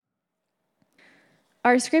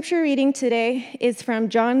Our scripture reading today is from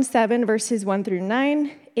John 7, verses 1 through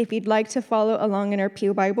 9. If you'd like to follow along in our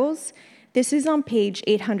Pew Bibles, this is on page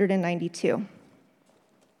 892.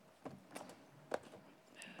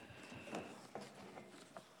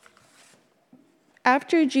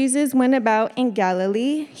 After Jesus went about in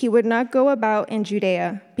Galilee, he would not go about in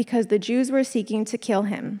Judea, because the Jews were seeking to kill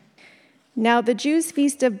him. Now the Jews'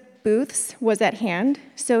 feast of booths was at hand,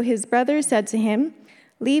 so his brothers said to him,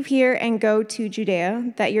 "Leave here and go to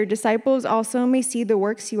Judea, that your disciples also may see the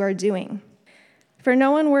works you are doing. For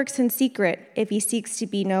no one works in secret if he seeks to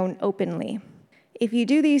be known openly. If you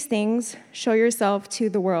do these things, show yourself to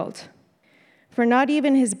the world." For not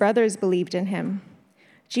even his brothers believed in him.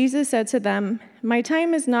 Jesus said to them, "My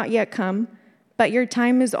time is not yet come, but your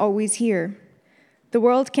time is always here. The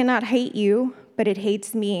world cannot hate you, but it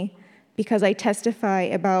hates me, because I testify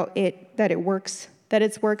about it that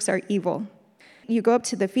its works are evil. You go up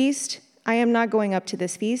to the feast. I am not going up to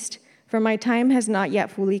this feast, for my time has not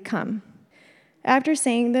yet fully come." After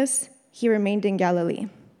saying this, he remained in Galilee.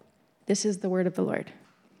 This is the word of the Lord.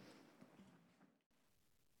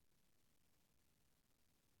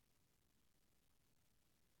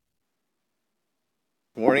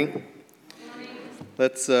 Morning.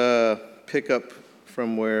 Let's pick up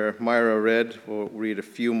from where Myra read. We'll read a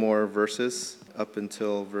few more verses up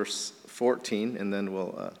until verse 14, and then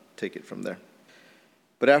we'll take it from there.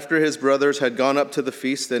 But after his brothers had gone up to the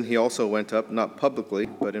feast, then he also went up, not publicly,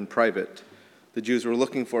 but in private. The Jews were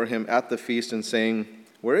looking for him at the feast and saying,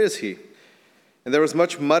 "Where is he?" And there was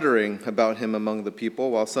much muttering about him among the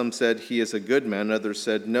people, while some said, "He is a good man," others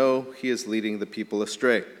said, "No, he is leading the people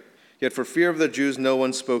astray." Yet for fear of the Jews, no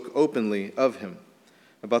one spoke openly of him.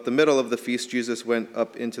 About the middle of the feast, Jesus went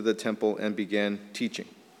up into the temple and began teaching.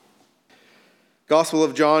 Gospel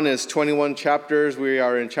of John is 21 chapters. We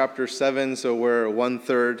are in chapter 7, so we're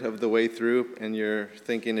 1/3 of the way through. And you're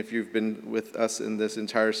thinking, if you've been with us in this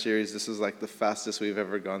entire series, this is like the fastest we've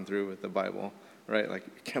ever gone through with the Bible, right? Like,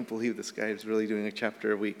 I can't believe this guy is really doing a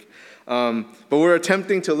chapter a week. But we're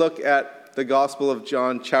attempting to look at the Gospel of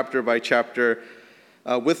John chapter by chapter,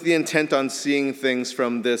 with the intent on seeing things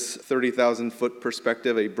from this 30,000-foot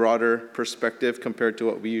perspective, a broader perspective compared to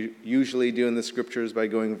what we usually do in the scriptures by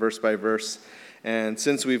going verse by verse. And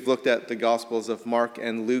since we've looked at the Gospels of Mark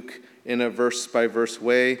and Luke in a verse-by-verse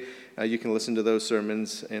way, you can listen to those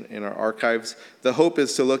sermons in our archives. The hope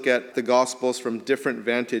is to look at the Gospels from different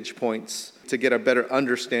vantage points to get a better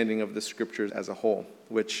understanding of the scriptures as a whole,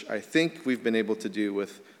 which I think we've been able to do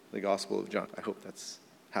with the Gospel of John. I hope that's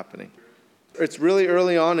happening. It's really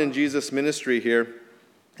early on in Jesus' ministry here,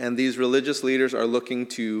 and these religious leaders are looking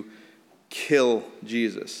to kill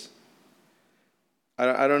Jesus.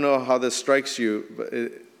 I don't know how this strikes you, but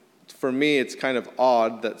for me, it's kind of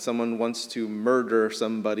odd that someone wants to murder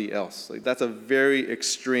somebody else. Like, that's a very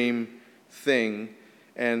extreme thing,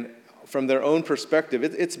 and from their own perspective,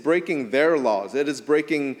 it's breaking their laws. It is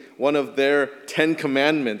breaking one of their 10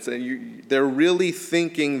 commandments, and they're really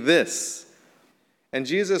thinking this. And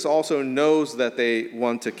Jesus also knows that they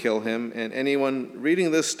want to kill him. And anyone reading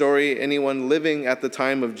this story, anyone living at the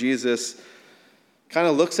time of Jesus, kind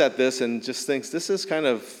of looks at this and just thinks, this is kind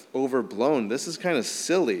of overblown. This is kind of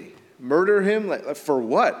silly. Murder him? Like, for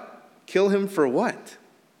what? Kill him for what?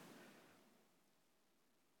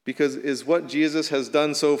 Because is what Jesus has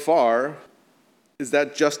done so far, is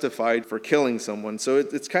that justified for killing someone? So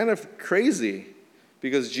it's kind of crazy.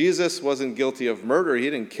 Because Jesus wasn't guilty of murder. He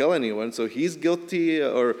didn't kill anyone. So he's guilty,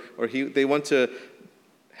 they want to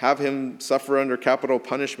have him suffer under capital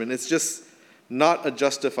punishment. It's just not a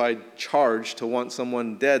justified charge to want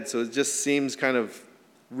someone dead. So it just seems kind of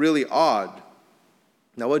really odd.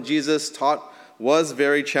 Now, what Jesus taught was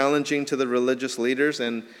very challenging to the religious leaders,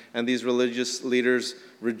 and these religious leaders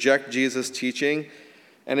reject Jesus' teaching.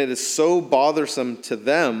 And it is so bothersome to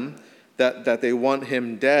them that they want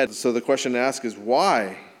him dead. So the question to ask is,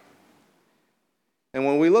 why? And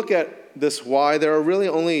when we look at this why, there are really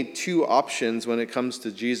only two options when it comes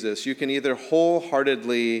to Jesus. You can either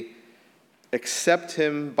wholeheartedly accept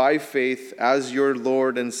him by faith as your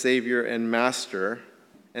Lord and Savior and Master,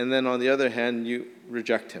 and then on the other hand, you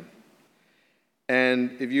reject him.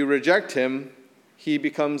 And if you reject him, he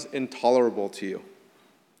becomes intolerable to you.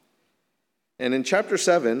 And in chapter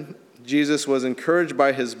 7, Jesus was encouraged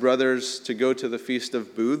by his brothers to go to the Feast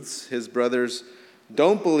of Booths. His brothers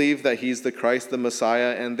don't believe that he's the Christ, the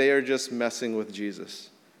Messiah, and they are just messing with Jesus.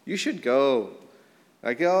 You should go.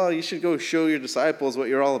 Like, oh, you should go show your disciples what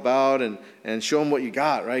you're all about and show them what you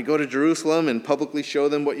got, right? Go to Jerusalem and publicly show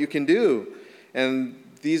them what you can do. And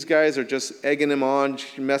these guys are just egging him on,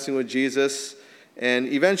 messing with Jesus.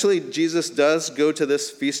 And eventually, Jesus does go to this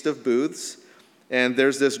Feast of Booths. And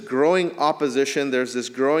there's this growing opposition, there's this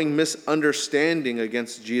growing misunderstanding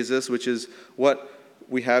against Jesus, which is what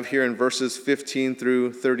we have here in verses 15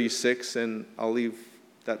 through 36, and I'll leave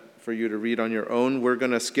that for you to read on your own. We're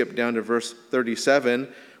going to skip down to verse 37,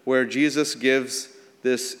 where Jesus gives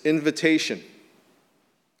this invitation.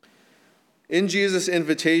 In Jesus'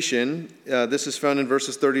 invitation, this is found in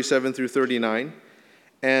verses 37 through 39,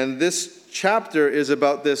 and this chapter is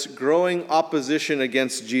about this growing opposition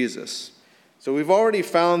against Jesus. So we've already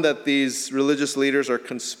found that these religious leaders are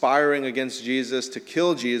conspiring against Jesus to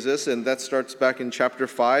kill Jesus, and that starts back in chapter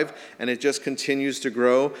 5, and it just continues to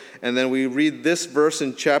grow. And then we read this verse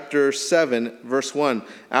in chapter 7, verse 1.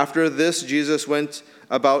 After this, Jesus went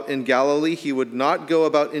about in Galilee. He would not go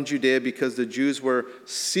about in Judea because the Jews were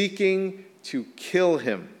seeking to kill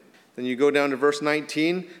him. Then you go down to verse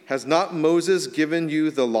 19. Has not Moses given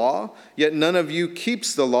you the law? Yet none of you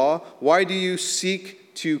keeps the law. Why do you seek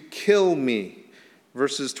to kill me?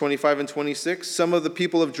 Verses 25 and 26. Some of the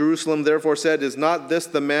people of Jerusalem therefore said, is not this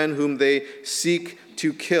the man whom they seek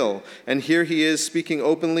to kill? And here he is speaking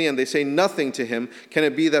openly, and they say nothing to him. Can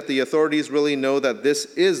it be that the authorities really know that this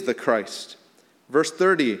is the Christ? Verse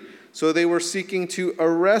 30. So they were seeking to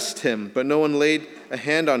arrest him, but no one laid a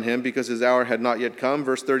hand on him because his hour had not yet come.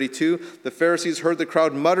 Verse 32, the Pharisees heard the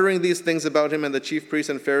crowd muttering these things about him, and the chief priests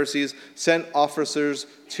and Pharisees sent officers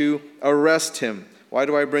to arrest him. Why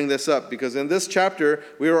do I bring this up? Because in this chapter,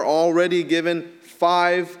 we are already given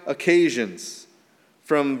 5 occasions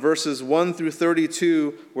from verses 1 through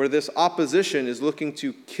 32 where this opposition is looking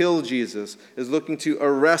to kill Jesus, is looking to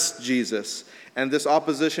arrest Jesus. And this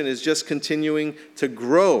opposition is just continuing to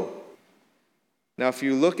grow. Now, if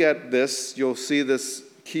you look at this, you'll see this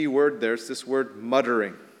key word there. It's this word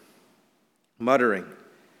muttering. Muttering.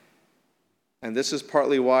 And this is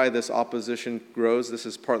partly why this opposition grows. This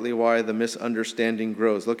is partly why the misunderstanding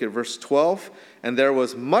grows. Look at verse 12. And there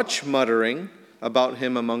was much muttering about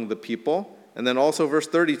him among the people. And then also verse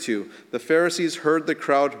 32. The Pharisees heard the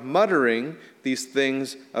crowd muttering these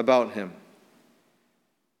things about him.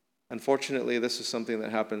 Unfortunately, this is something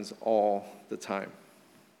that happens all the time.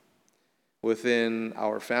 Within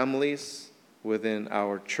our families, within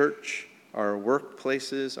our church, our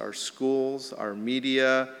workplaces, our schools, our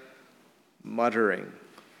media, muttering.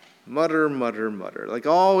 Mutter, mutter, mutter. Like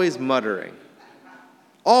always muttering.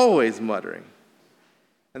 Always muttering.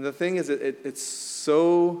 And the thing is, it's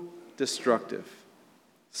so destructive.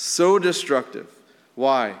 So destructive.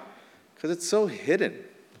 Why? Because it's so hidden.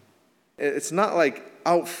 It's not like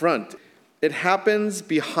out front. It happens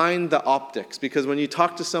behind the optics, because when you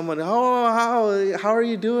talk to someone, how are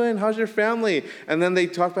you doing? How's your family? And then they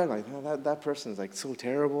talk back like, oh, that person is like so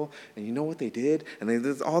terrible, and you know what they did? And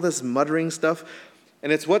there's all this muttering stuff.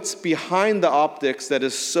 And it's what's behind the optics that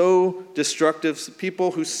is so destructive. People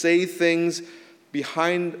who say things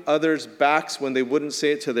behind others' backs when they wouldn't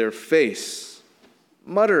say it to their face.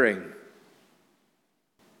 Muttering.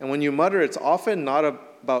 And when you mutter, it's often not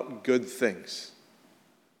about good things.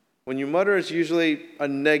 When you mutter, it's usually a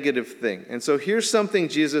negative thing. And so here's something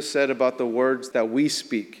Jesus said about the words that we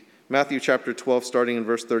speak. Matthew chapter 12, starting in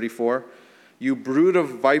verse 34. You brood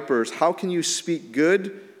of vipers, how can you speak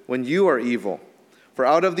good when you are evil? For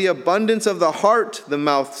out of the abundance of the heart, the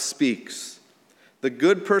mouth speaks. The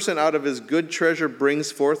good person out of his good treasure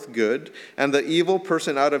brings forth good, and the evil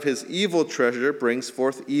person out of his evil treasure brings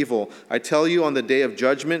forth evil. I tell you, on the day of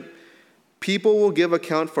judgment, people will give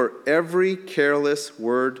account for every careless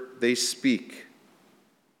word they speak.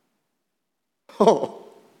 Oh,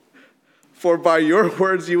 for by your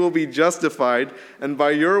words you will be justified, and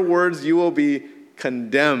by your words you will be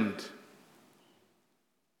condemned.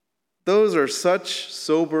 Those are such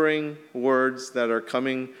sobering words that are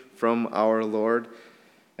coming from our Lord.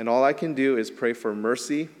 And all I can do is pray for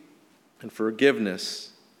mercy and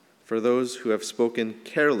forgiveness for those who have spoken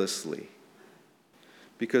carelessly.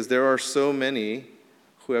 Because there are so many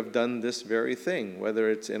who have done this very thing, whether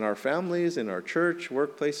it's in our families, in our church,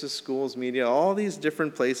 workplaces, schools, media, all these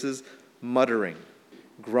different places, muttering,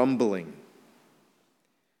 grumbling.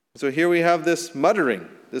 So here we have this muttering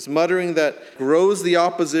that grows the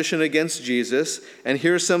opposition against Jesus. And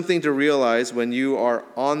here's something to realize: when you are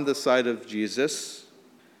on the side of Jesus,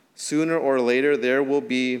 sooner or later there will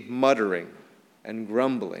be muttering and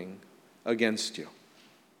grumbling against you.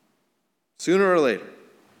 Sooner or later.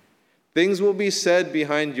 Things will be said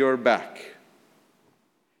behind your back.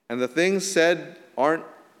 And the things said aren't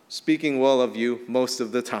speaking well of you most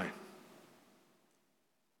of the time.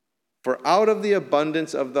 For out of the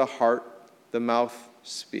abundance of the heart, the mouth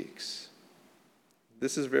speaks.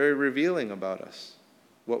 This is very revealing about us,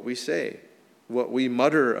 what we say, what we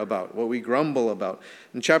mutter about, what we grumble about.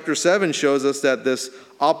 And chapter 7 shows us that this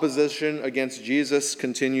opposition against Jesus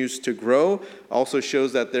continues to grow. Also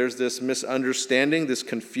shows that there's this misunderstanding, this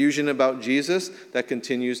confusion about Jesus that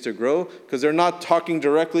continues to grow, because they're not talking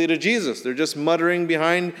directly to Jesus. They're just muttering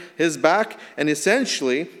behind his back. And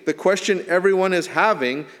essentially, the question everyone is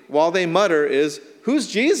having while they mutter is, who's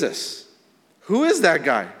Jesus? Who is that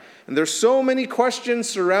guy? And there's so many questions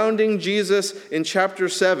surrounding Jesus in chapter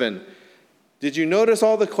 7. Did you notice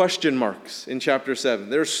all the question marks in chapter 7?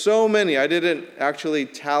 There's so many. I didn't actually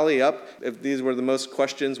tally up if these were the most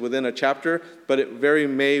questions within a chapter, but it very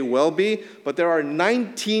may well be. But there are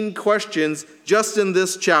 19 questions just in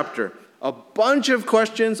this chapter. A bunch of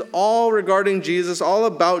questions all regarding Jesus, all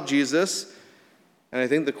about Jesus. And I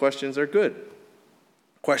think the questions are good.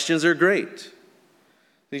 Questions are great.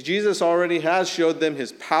 Jesus already has showed them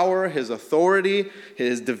his power, his authority,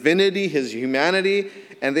 his divinity, his humanity,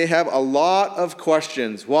 and they have a lot of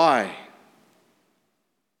questions. Why?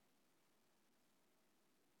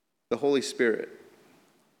 The Holy Spirit.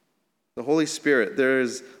 The Holy Spirit. There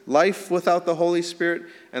is life without the Holy Spirit,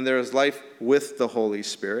 and there is life with the Holy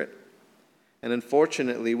Spirit. And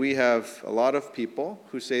unfortunately, we have a lot of people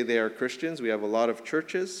who say they are Christians. We have a lot of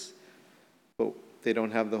churches, but they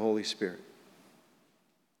don't have the Holy Spirit.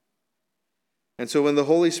 And so when the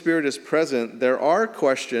Holy Spirit is present, there are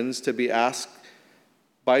questions to be asked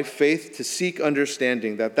by faith to seek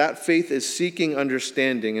understanding, that faith is seeking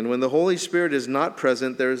understanding. And when the Holy Spirit is not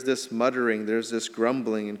present, there's this muttering, there's this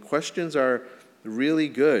grumbling. And questions are really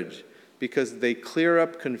good because they clear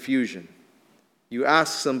up confusion. You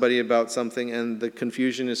ask somebody about something and the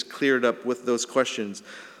confusion is cleared up with those questions.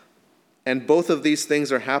 And both of these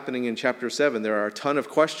things are happening in chapter 7. There are a ton of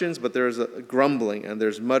questions, but there's a grumbling and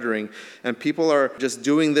there's muttering. And people are just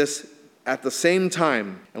doing this at the same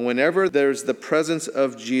time. And whenever there's the presence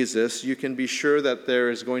of Jesus, you can be sure that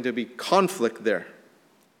there is going to be conflict there.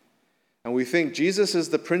 And we think Jesus is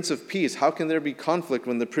the Prince of Peace. How can there be conflict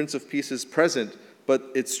when the Prince of Peace is present?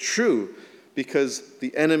 But it's true. Because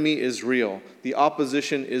the enemy is real. The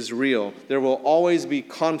opposition is real. There will always be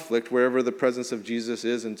conflict wherever the presence of Jesus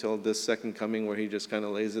is until this second coming where he just kind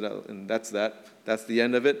of lays it out. And that's that. That's the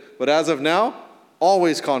end of it. But as of now,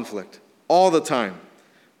 always conflict. All the time.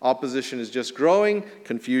 Opposition is just growing.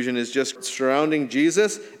 Confusion is just surrounding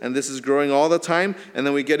Jesus. And this is growing all the time. And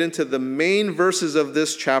then we get into the main verses of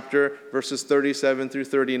this chapter, verses 37 through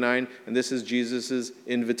 39. And this is Jesus'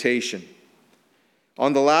 invitation.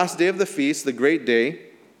 On the last day of the feast, the great day,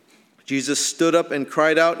 Jesus stood up and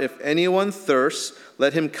cried out, "If anyone thirsts,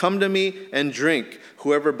 let him come to me and drink.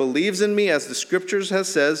 Whoever believes in me, as the scriptures has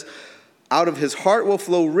says, out of his heart will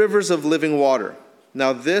flow rivers of living water."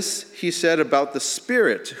 Now this he said about the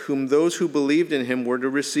Spirit, whom those who believed in him were to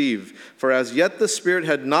receive. For as yet the Spirit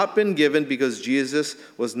had not been given because Jesus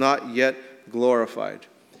was not yet glorified.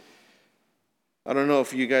 I don't know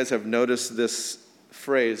if you guys have noticed this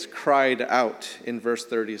phrase, cried out, in verse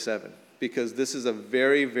 37, because this is a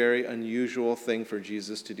very, very unusual thing for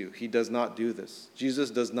Jesus to do. He does not do this. Jesus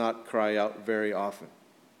does not cry out very often.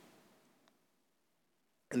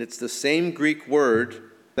 And it's the same Greek word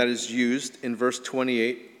that is used in verse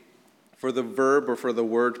 28 for the verb or for the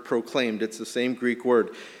word proclaimed. It's the same Greek word.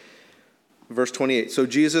 Verse 28, so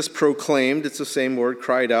Jesus proclaimed, it's the same word,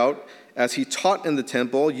 cried out, as he taught in the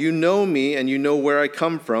temple, "You know me and you know where I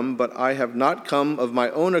come from, but I have not come of my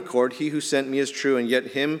own accord. He who sent me is true, and yet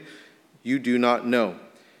him you do not know."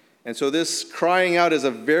 And so this crying out is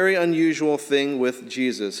a very unusual thing with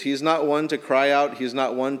Jesus. He's not one to cry out. He's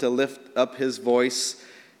not one to lift up his voice.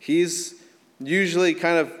 He's usually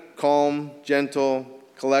kind of calm, gentle,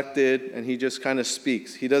 collected, and he just kind of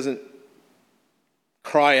speaks. He doesn't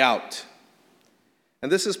cry out.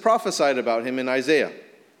 And this is prophesied about him in Isaiah.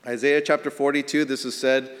 Isaiah chapter 42, this is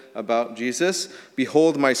said about Jesus.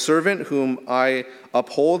 "Behold my servant whom I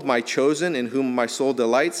uphold, my chosen, in whom my soul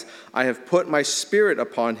delights. I have put my spirit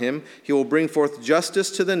upon him. He will bring forth justice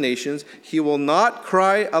to the nations. He will not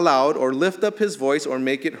cry aloud or lift up his voice or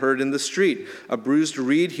make it heard in the street. A bruised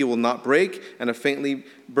reed he will not break, and a faintly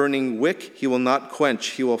burning wick he will not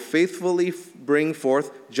quench. He will faithfully bring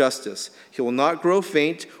forth justice. He will not grow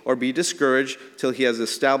faint or be discouraged till he has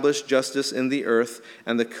established justice in the earth,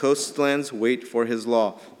 and the coastlands wait for his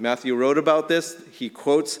law." Matthew wrote about this. He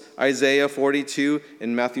quotes Isaiah 42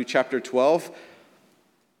 in Matthew chapter 12.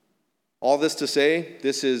 All this to say,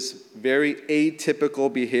 this is very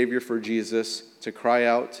atypical behavior for Jesus, to cry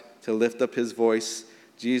out, to lift up his voice.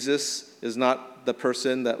 Jesus is not the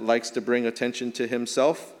person that likes to bring attention to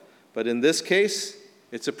himself, but in this case,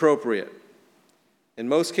 it's appropriate. In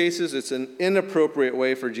most cases, it's an inappropriate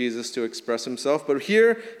way for Jesus to express himself, but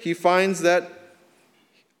here he finds that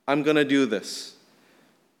I'm going to do this.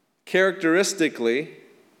 Characteristically,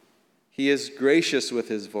 he is gracious with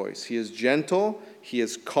his voice. He is gentle, he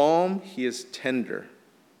is calm, he is tender.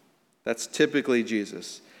 That's typically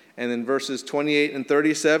Jesus. And in verses 28 and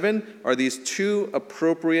 37 are these two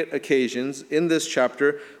appropriate occasions in this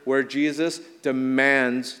chapter where Jesus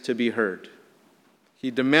demands to be heard.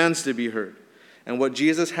 He demands to be heard. And what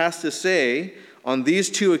Jesus has to say on these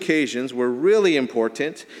two occasions were really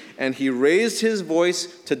important, and he raised his voice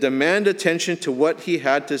to demand attention to what he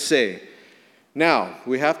had to say. Now,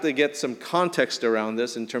 we have to get some context around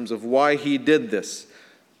this in terms of why he did this.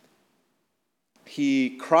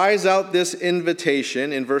 He cries out this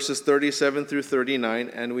invitation in verses 37 through 39,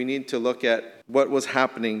 and we need to look at what was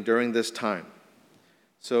happening during this time.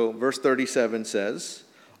 So, verse 37 says,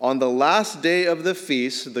 "On the last day of the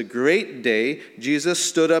feast, the great day, Jesus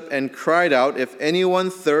stood up and cried out, 'If anyone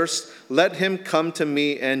thirsts, let him come to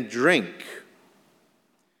me and drink.'"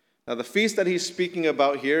 Now, the feast that he's speaking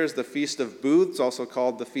about here is the Feast of Booths, also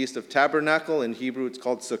called the Feast of Tabernacle. In Hebrew, it's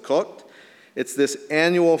called Sukkot. It's this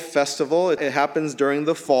annual festival. It happens during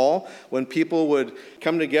the fall when people would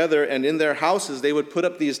come together, and in their houses, they would put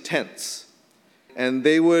up these tents. And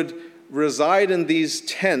they would reside in these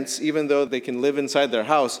tents, even though they can live inside their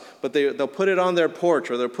house, but they'll put it on their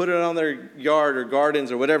porch, or they'll put it on their yard or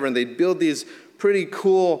gardens or whatever, and they'd build these pretty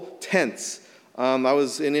cool tents. I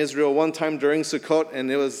was in Israel one time during Sukkot,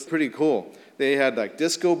 and it was pretty cool. They had like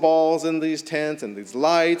disco balls in these tents and these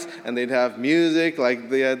lights, and they'd have music, like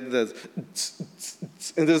they had this,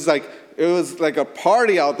 and it was like a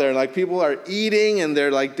party out there. Like people are eating and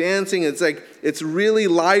they're like dancing. It's really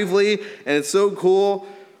lively and it's so cool.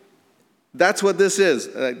 That's what this is.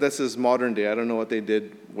 This is modern day. I don't know what they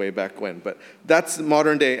did way back when, but that's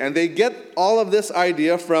modern day. And they get all of this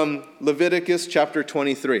idea from Leviticus chapter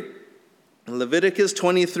 23. In Leviticus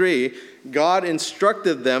 23, God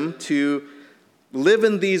instructed them to live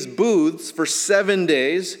in these booths for 7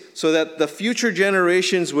 days so that the future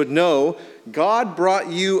generations would know God brought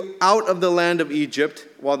you out of the land of Egypt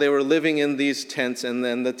while they were living in these tents, and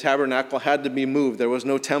then the tabernacle had to be moved. There was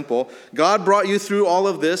no temple. God brought you through all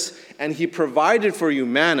of this, and he provided for you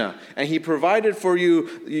manna, and he provided for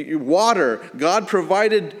you water. God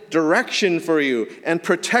provided direction for you and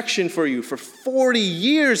protection for you. For 40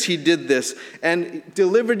 years he did this and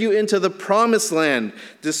delivered you into the promised land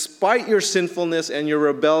despite your sinfulness and your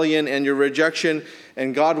rebellion and your rejection,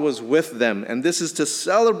 and God was with them. And this is to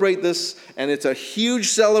celebrate this, and it's a huge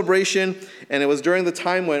celebration. And it was during the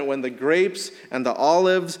time when the grapes and the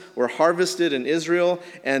olives were harvested in Israel,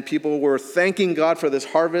 and people were thanking God for this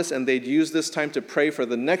harvest, and they'd use this time to pray for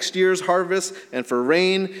the next year's harvest and for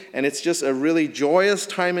rain. And it's just a really joyous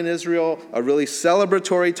time in Israel, a really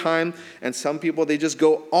celebratory time. And some people, they just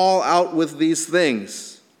go all out with these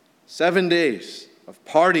things. 7 days of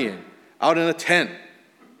partying out in a tent.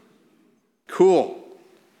 Cool.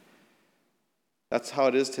 That's how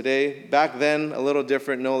it is today. Back then, a little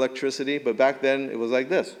different, no electricity, but back then it was like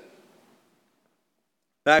this.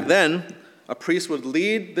 Back then, a priest would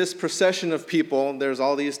lead this procession of people. There's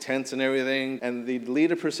all these tents and everything, and they'd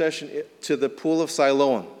lead a procession to the pool of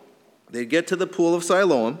Siloam. They'd get to the pool of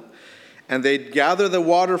Siloam, and they'd gather the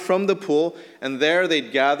water from the pool, and there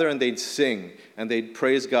they'd gather and they'd sing, and they'd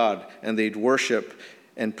praise God, and they'd worship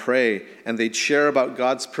and pray, and they'd share about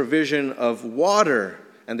God's provision of water.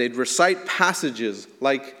 And they'd recite passages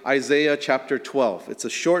like Isaiah chapter 12. It's a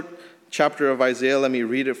short chapter of Isaiah. Let me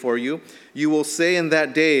read it for you. "You will say in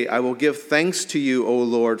that day, I will give thanks to you, O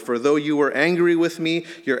Lord, for though you were angry with me,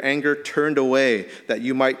 your anger turned away, that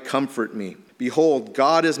you might comfort me. Behold,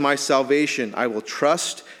 God is my salvation. I will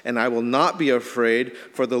trust, and I will not be afraid,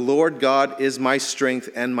 for the Lord God is my strength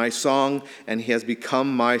and my song, and he has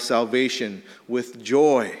become my salvation. With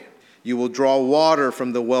joy you will draw water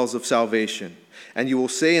from the wells of salvation. And you will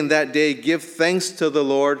say in that day, give thanks to the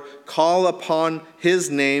Lord, call upon his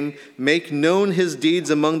name, make known his deeds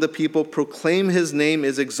among the people, proclaim his name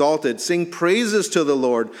is exalted, sing praises to the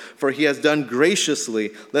Lord, for he has done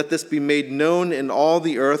graciously. Let this be made known in all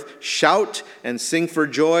the earth. Shout and sing for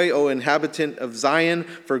joy, O inhabitant of Zion,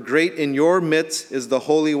 for great in your midst is the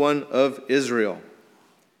Holy One of Israel."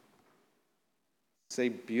 Say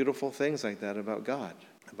beautiful things like that about God.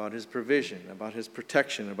 About his provision, about his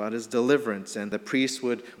protection, about his deliverance. And the priest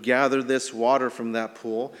would gather this water from that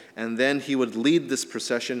pool, and then he would lead this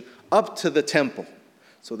procession up to the temple.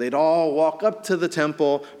 So they'd all walk up to the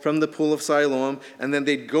temple from the pool of Siloam, and then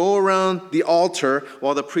they'd go around the altar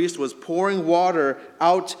while the priest was pouring water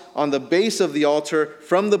out on the base of the altar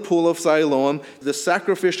from the pool of Siloam, the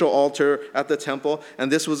sacrificial altar at the temple.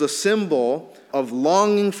 And this was a symbol of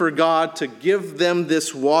longing for God to give them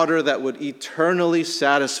this water that would eternally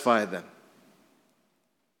satisfy them.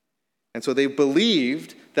 And so they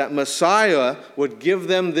believed that Messiah would give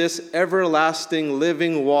them this everlasting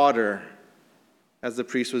living water as the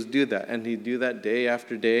priest would do that. And he'd do that day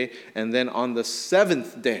after day. And then on the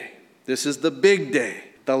seventh day, this is the big day,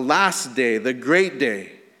 the last day, the great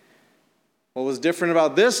day. What was different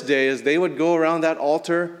about this day is they would go around that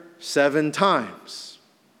altar 7 times.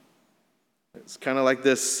 It's kind of like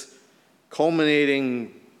this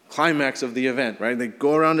culminating climax of the event, right? They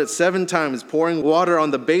go around it 7 times, pouring water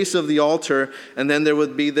on the base of the altar. And then there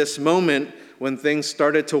would be this moment when things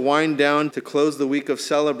started to wind down to close the week of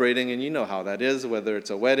celebrating. And you know how that is, whether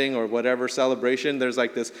it's a wedding or whatever celebration, there's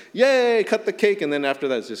like this, yay, cut the cake. And then after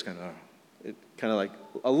that, it's just kind of like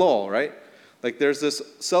a lull, right? Like there's this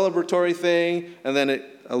celebratory thing, and then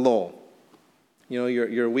a lull. You know,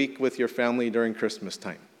 your week with your family during Christmas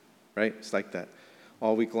time, right? It's like that.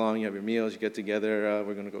 All week long, you have your meals, you get together,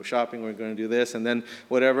 we're going to go shopping, we're going to do this. And then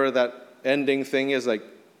whatever that ending thing is, like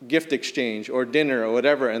gift exchange or dinner or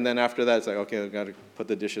whatever, and then after that it's like, okay, I've got to put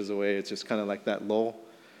the dishes away. It's just kind of like that lull.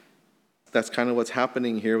 That's kind of what's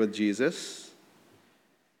happening here with Jesus.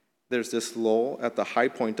 There's this lull at the high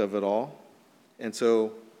point of it all. And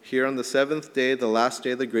so here on the 7th day, the last day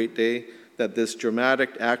of the great day, that this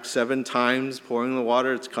dramatic act 7 times, pouring the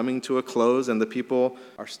water, it's coming to a close, and the people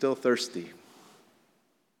are still thirsty.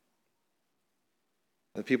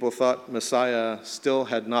 The people thought Messiah still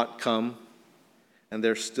had not come, and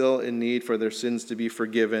they're still in need for their sins to be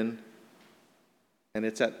forgiven. And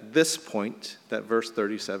it's at this point that verse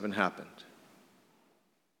 37 happened.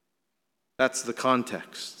 That's the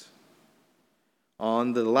context.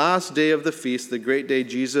 On the last day of the feast, the great day,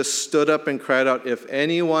 Jesus stood up and cried out, "If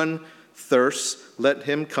anyone thirsts, let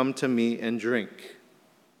him come to me and drink."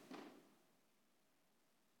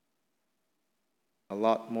 A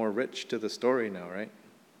lot more rich to the story now, right?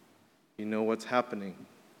 You know what's happening.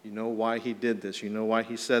 You know why he did this. You know why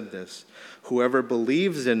he said this. Whoever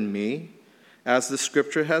believes in me, as the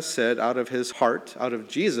scripture has said, out of his heart, out of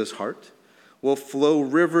Jesus' heart, will flow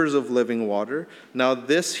rivers of living water. Now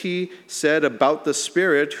this he said about the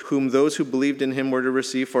Spirit, whom those who believed in him were to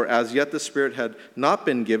receive, for as yet the Spirit had not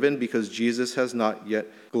been given, because Jesus has not yet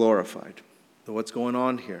glorified. So what's going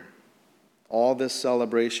on here? All this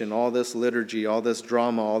celebration, all this liturgy, all this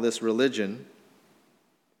drama, all this religion,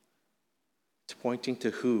 it's pointing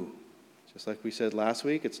to who? Just like we said last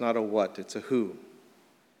week, it's not a what, it's a who.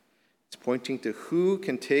 It's pointing to who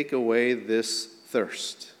can take away this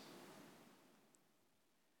thirst.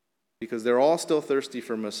 Because they're all still thirsty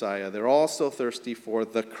for Messiah. They're all still thirsty for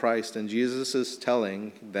the Christ. And Jesus is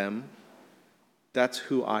telling them, that's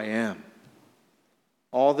who I am.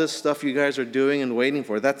 All this stuff you guys are doing and waiting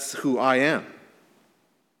for, that's who I am.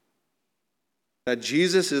 That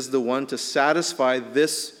Jesus is the one to satisfy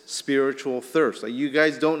this spiritual thirst. Like, you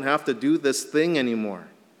guys don't have to do this thing anymore.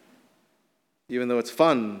 Even though it's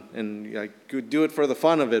fun and do it for the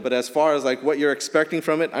fun of it. But as far as like what you're expecting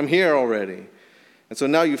from it, I'm here already. And so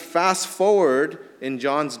now you fast forward in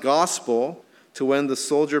John's gospel to when the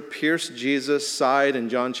soldier pierced Jesus' side in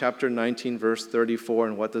John chapter 19, verse 34.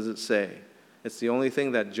 And what does it say? It's the only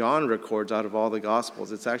thing that John records out of all the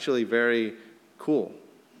gospels. It's actually very cool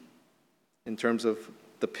in terms of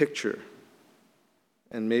the picture.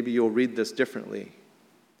 And maybe you'll read this differently.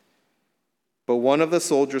 But one of the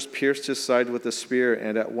soldiers pierced his side with a spear,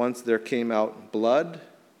 and at once there came out blood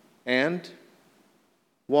and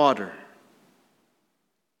water.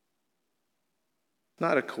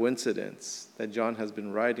 Not a coincidence that John has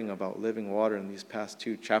been writing about living water in these past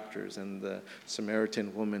 2 chapters, and the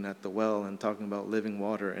Samaritan woman at the well, and talking about living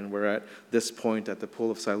water. And we're at this point at the pool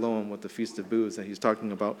of Siloam with the Feast of Booths, and he's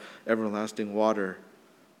talking about everlasting water.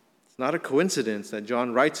 It's not a coincidence that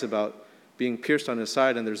John writes about being pierced on his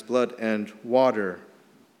side and there's blood and water.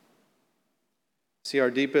 See, our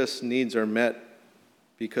deepest needs are met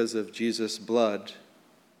because of Jesus' blood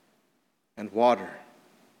and water.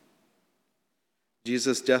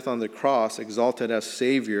 Jesus' death on the cross, exalted as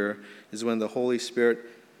Savior, is when the Holy Spirit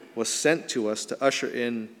was sent to us to usher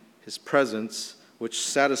in his presence, which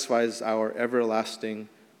satisfies our everlasting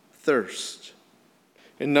thirst.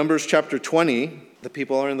 In Numbers chapter 20, the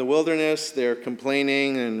people are in the wilderness, they're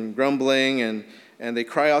complaining and grumbling, and they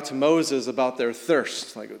cry out to Moses about their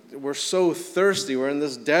thirst. Like, we're so thirsty, we're in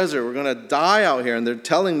this desert, we're going to die out here. And they're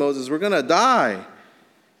telling Moses, we're going to die.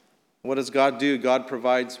 What does God do? God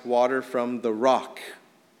provides water from the rock,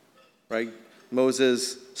 right?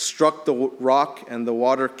 Moses struck the rock and the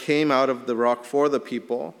water came out of the rock for the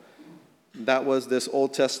people. That was this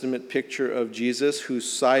Old Testament picture of Jesus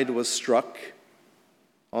whose side was struck.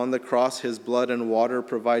 On the cross, his blood and water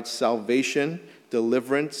provides salvation,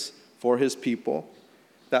 deliverance for his people.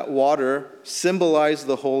 That water symbolized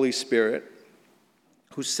the Holy Spirit,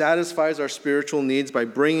 who satisfies our spiritual needs by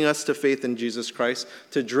bringing us to faith in Jesus Christ,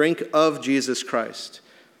 to drink of Jesus Christ.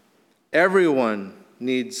 Everyone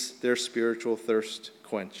needs their spiritual thirst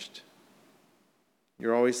quenched.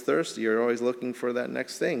 You're always thirsty. You're always looking for that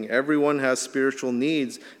next thing. Everyone has spiritual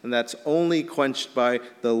needs, and that's only quenched by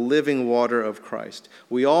the living water of Christ.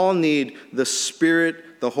 We all need the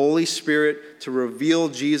Spirit, the Holy Spirit, to reveal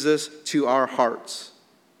Jesus to our hearts.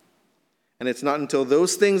 And it's not until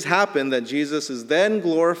those things happen that Jesus is then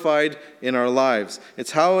glorified in our lives. It's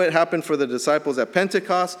how it happened for the disciples at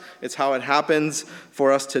Pentecost. It's how it happens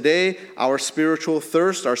for us today. Our spiritual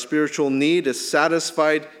thirst, our spiritual need is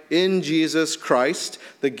satisfied in Jesus Christ.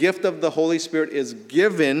 The gift of the Holy Spirit is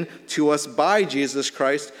given to us by Jesus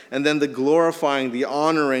Christ. And then the glorifying, the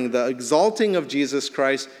honoring, the exalting of Jesus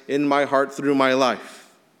Christ in my heart through my life.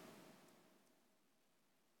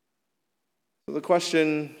 So the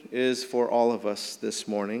question is for all of us this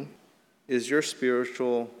morning: is your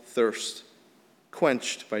spiritual thirst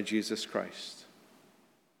quenched by Jesus Christ?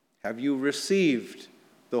 Have you received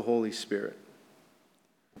the Holy Spirit?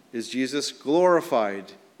 Is Jesus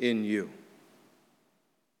glorified in you?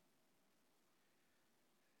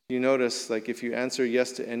 You notice, like, if you answer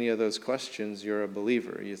yes to any of those questions, you're a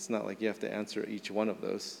believer. It's not like you have to answer each one of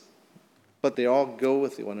those. But they all go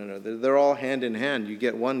with one another. They're all hand in hand. You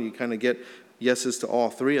get one, you kind of get yeses to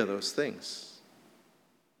all three of those things.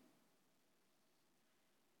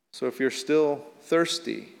 So if you're still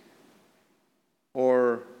thirsty,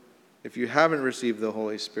 or if you haven't received the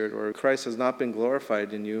Holy Spirit, or Christ has not been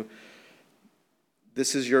glorified in you,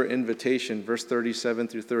 this is your invitation. Verse 37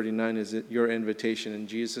 through 39 is your invitation, and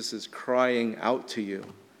Jesus is crying out to you,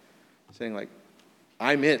 saying, like,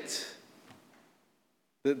 I'm it.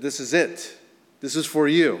 This is it. This is for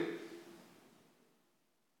you.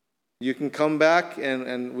 You can come back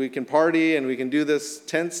and we can party and we can do this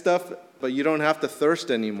tent stuff, but you don't have to thirst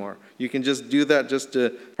anymore. You can just do that just to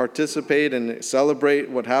participate and celebrate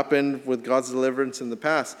what happened with God's deliverance in the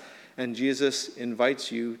past. And Jesus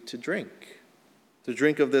invites you to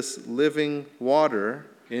drink of this living water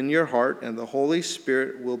in your heart, and the Holy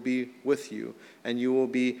Spirit will be with you, and you will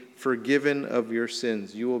be forgiven of your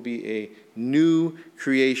sins. You will be a new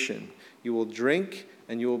creation. You will drink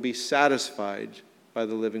and you will be satisfied by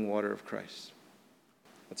the living water of Christ.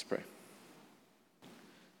 Let's pray.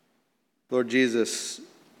 Lord Jesus,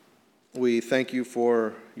 we thank you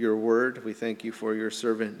for your word. We thank you for your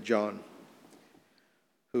servant John,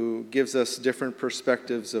 who gives us different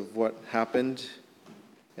perspectives of what happened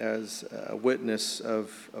as a witness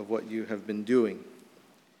of what you have been doing.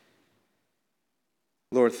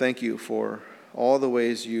 Lord, thank you for all the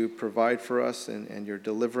ways you provide for us and your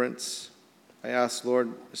deliverance. I ask,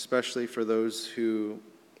 Lord, especially for those who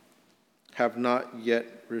have not yet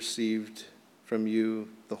received from you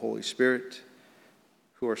the Holy Spirit,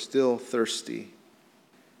 who are still thirsty,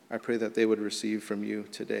 I pray that they would receive from you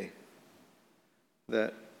today.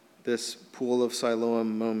 That this pool of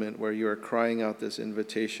Siloam moment where you are crying out this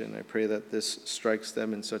invitation, I pray that this strikes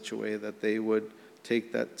them in such a way that they would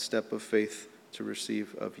take that step of faith to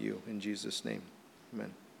receive of you. In Jesus' name,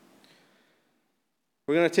 amen.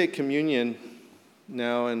 We're going to take communion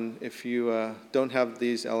now, and if you don't have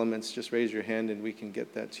these elements, just raise your hand and we can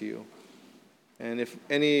get that to you. And if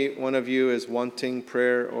any one of you is wanting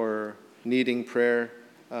prayer or needing prayer,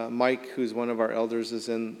 Mike, who's one of our elders, is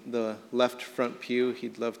in the left front pew.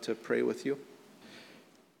 He'd love to pray with you.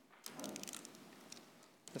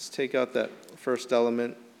 Let's take out that first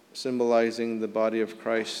element, symbolizing the body of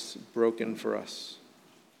Christ broken for us.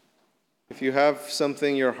 If you have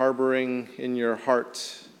something you're harboring in your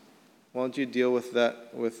heart, why don't you deal with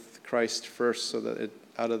that with Christ first, so that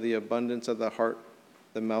out of the abundance of the heart,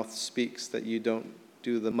 the mouth speaks, that you don't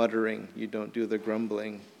do the muttering, you don't do the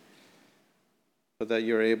grumbling, but that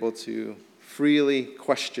you're able to freely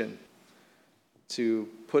question, to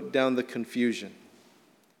put down the confusion,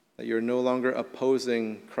 that you're no longer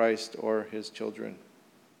opposing Christ or his children.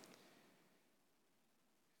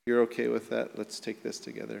 If you're okay with that, let's take this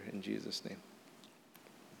together in Jesus' name.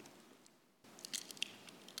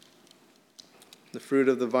 The fruit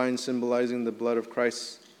of the vine symbolizing the blood of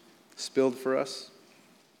Christ spilled for us.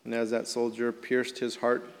 And as that soldier pierced his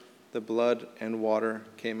heart, the blood and water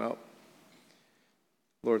came out.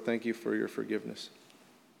 Lord, thank you for your forgiveness.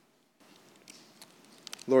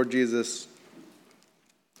 Lord Jesus,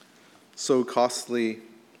 so costly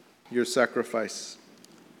your sacrifice,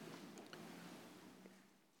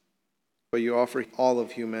 but you offer all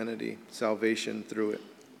of humanity salvation through it.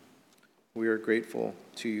 We are grateful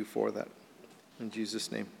to you for that. In Jesus'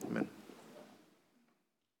 name, amen.